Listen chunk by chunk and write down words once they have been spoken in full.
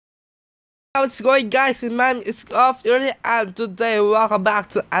How's it going, guys? My name is Off Early, and today welcome back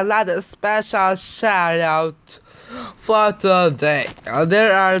to another special shout out for today.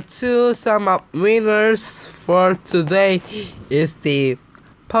 There are two sum up winners for today. Is the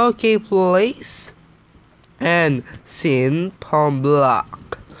PokePlace and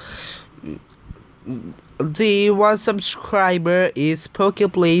SeanPhoneBlock. The one subscriber is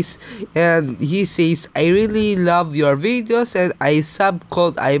PokePlace, and he says, "I really love your videos and I sub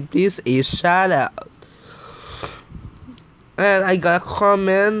called I please a shout out." And I got a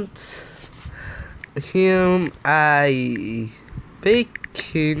comment him I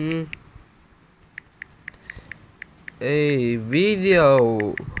making a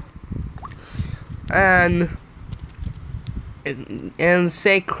video and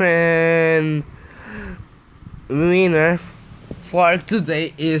second winner for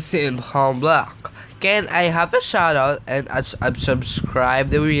today is SeanPhoneBlock. Can I have a shout out and subscribe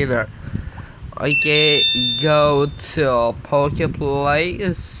the winner? Okay, go to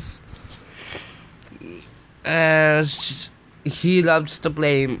PokePlace, and he loves to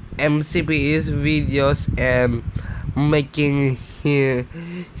play MCP's videos and making him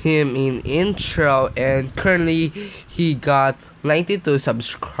in intro, and currently he got 92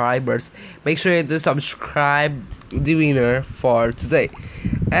 subscribers. Make sure to subscribe the winner for today.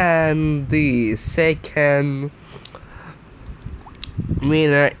 And the second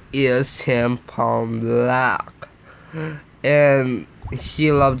winner is SeanPhoneBlock, and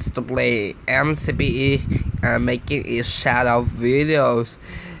he loves to play MCPE and making a shout out videos.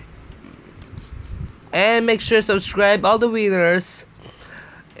 And make sure to subscribe all the winners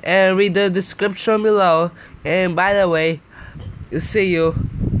and read the description below. And by the way, see you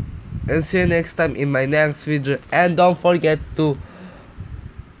next time in my next video. And don't forget to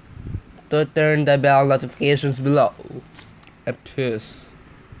turn the bell notifications below. And peace.